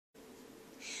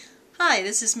Hi,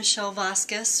 this is Michelle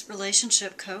Vasquez,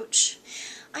 relationship coach.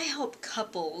 I help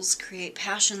couples create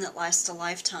passion that lasts a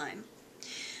lifetime.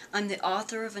 I'm the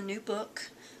author of a new book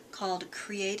called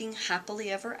Creating Happily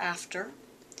Ever After,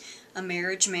 a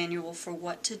marriage manual for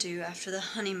what to do after the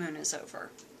honeymoon is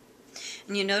over.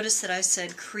 And you notice that I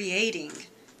said creating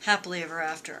happily ever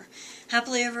after.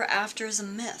 Happily ever after is a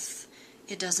myth.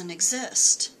 It doesn't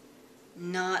exist,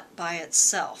 not by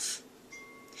itself.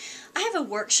 I have a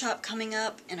workshop coming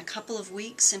up in a couple of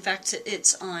weeks. In fact,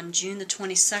 it's on June the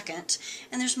 22nd,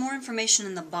 and there's more information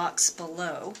in the box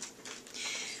below.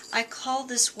 I call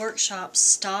this workshop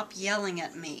Stop Yelling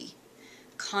at Me,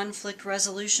 Conflict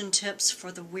Resolution Tips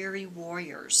for the Weary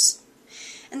Warriors.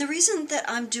 And the reason that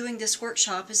I'm doing this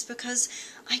workshop is because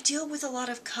I deal with a lot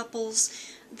of couples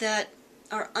that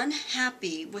are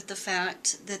unhappy with the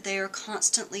fact that they are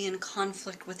constantly in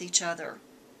conflict with each other.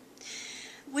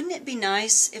 Wouldn't it be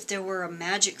nice if there were a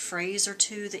magic phrase or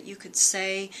two that you could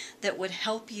say that would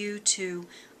help you to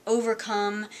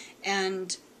overcome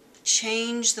and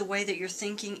change the way that you're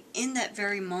thinking in that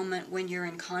very moment when you're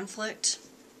in conflict?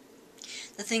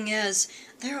 The thing is,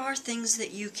 there are things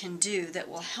that you can do that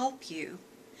will help you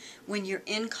when you're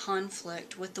in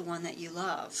conflict with the one that you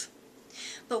love.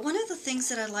 But one of the things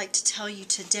that I'd like to tell you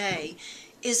today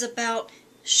is about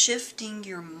shifting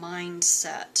your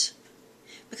mindset.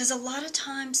 Because a lot of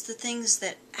times the things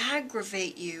that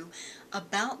aggravate you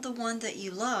about the one that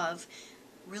you love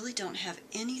really don't have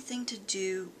anything to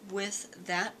do with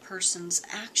that person's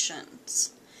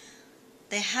actions.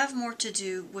 They have more to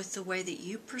do with the way that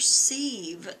you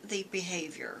perceive the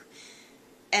behavior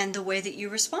and the way that you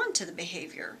respond to the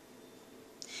behavior.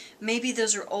 Maybe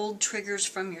those are old triggers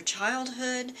from your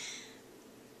childhood,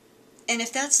 and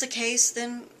if that's the case,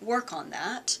 then work on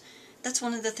that. That's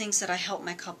one of the things that I help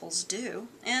my couples do.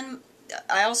 And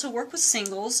I also work with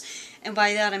singles, and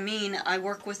by that I mean I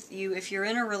work with you if you're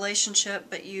in a relationship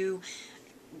but you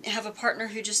have a partner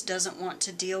who just doesn't want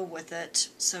to deal with it,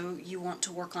 so you want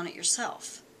to work on it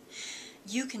yourself.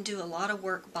 You can do a lot of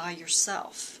work by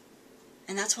yourself.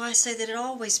 And that's why I say that it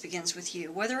always begins with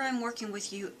you. Whether I'm working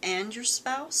with you and your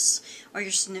spouse or your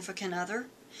significant other,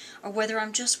 or whether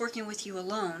I'm just working with you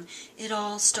alone, it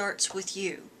all starts with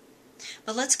you.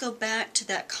 But let's go back to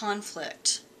that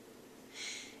conflict.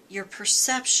 Your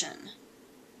perception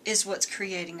is what's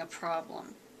creating a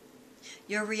problem.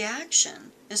 Your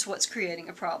reaction is what's creating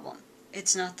a problem.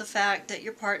 It's not the fact that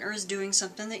your partner is doing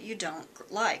something that you don't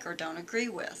like or don't agree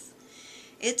with.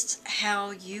 It's how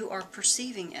you are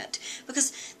perceiving it. Because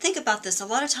think about this. A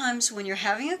lot of times when you're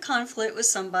having a conflict with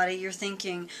somebody, you're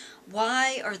thinking,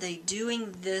 why are they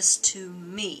doing this to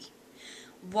me?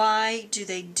 Why do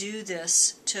they do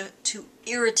this to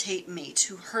irritate me,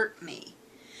 to hurt me?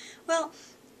 Well,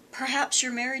 perhaps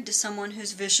you're married to someone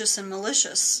who's vicious and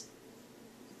malicious,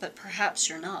 but perhaps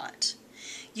you're not.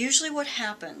 Usually what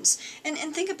happens, and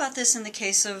think about this in the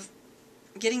case of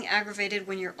getting aggravated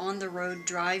when you're on the road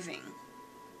driving.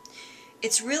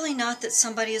 It's really not that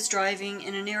somebody is driving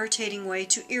in an irritating way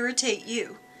to irritate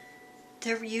you.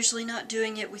 They're usually not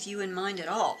doing it with you in mind at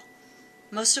all.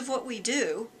 Most of what we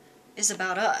do is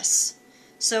about us.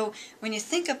 So when you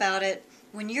think about it,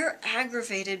 when you're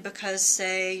aggravated because,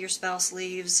 say, your spouse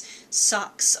leaves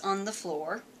socks on the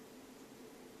floor,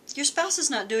 your spouse is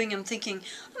not doing them thinking,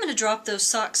 I'm going to drop those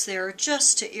socks there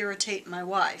just to irritate my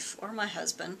wife or my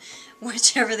husband,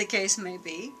 whichever the case may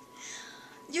be.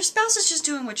 Your spouse is just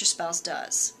doing what your spouse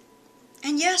does.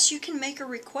 And yes, you can make a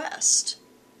request.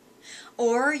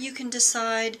 Or you can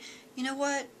decide, you know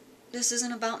what, this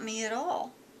isn't about me at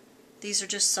all. These are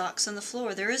just socks on the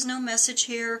floor. There is no message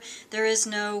here. There is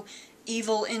no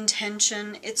evil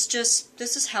intention. It's just,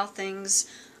 this is how things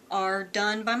are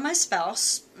done by my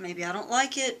spouse. Maybe I don't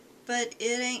like it, but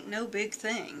it ain't no big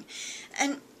thing.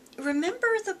 And remember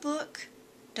the book,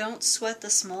 Don't Sweat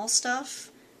the Small Stuff,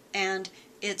 and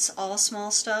It's All Small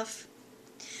Stuff?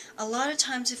 A lot of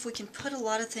times if we can put a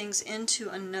lot of things into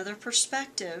another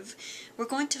perspective, we're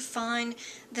going to find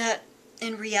that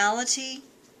in reality,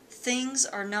 things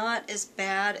are not as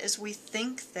bad as we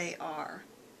think they are.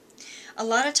 A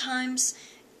lot of times,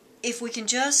 if we can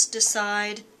just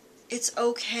decide, it's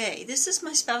okay, this is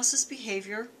my spouse's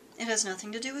behavior, it has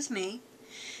nothing to do with me.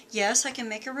 Yes, I can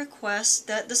make a request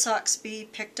that the socks be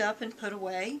picked up and put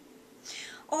away.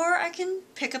 Or I can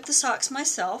pick up the socks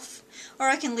myself, or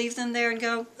I can leave them there and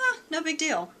go, no big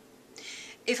deal.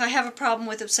 If I have a problem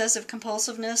with obsessive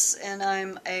compulsiveness and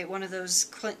I'm one of those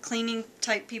cleaning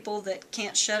type people that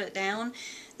can't shut it down,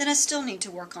 then I still need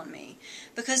to work on me.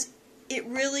 Because it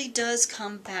really does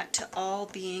come back to all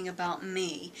being about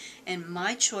me and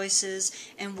my choices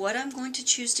and what I'm going to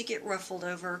choose to get ruffled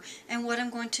over and what I'm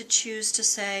going to choose to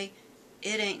say,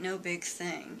 it ain't no big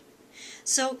thing.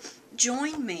 So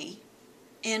join me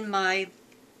in my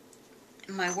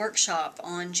workshop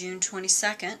on June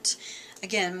 22nd.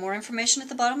 Again, more information at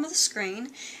the bottom of the screen.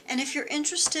 And if you're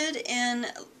interested in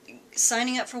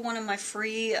signing up for one of my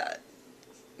free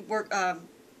what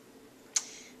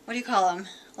do you call them?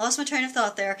 Lost my train of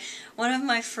thought there. One of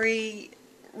my free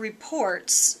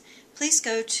reports, please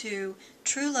go to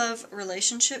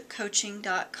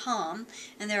trueloverelationshipcoaching.com,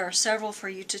 and there are several for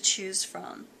you to choose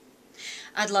from.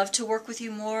 I'd love to work with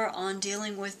you more on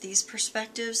dealing with these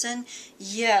perspectives, and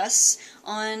yes,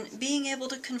 on being able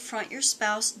to confront your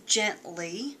spouse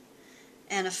gently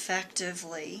and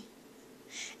effectively.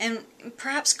 And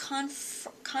perhaps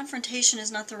confrontation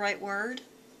is not the right word,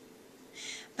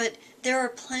 but there are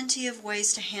plenty of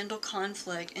ways to handle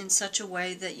conflict in such a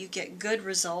way that you get good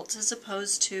results, as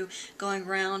opposed to going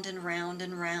round and round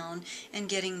and round and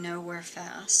getting nowhere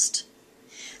fast.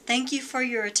 Thank you for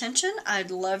your attention.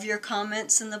 I'd love your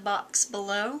comments in the box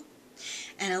below,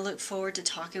 and I look forward to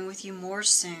talking with you more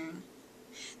soon.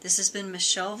 This has been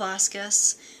Michelle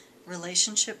Vasquez,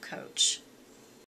 Relationship Coach.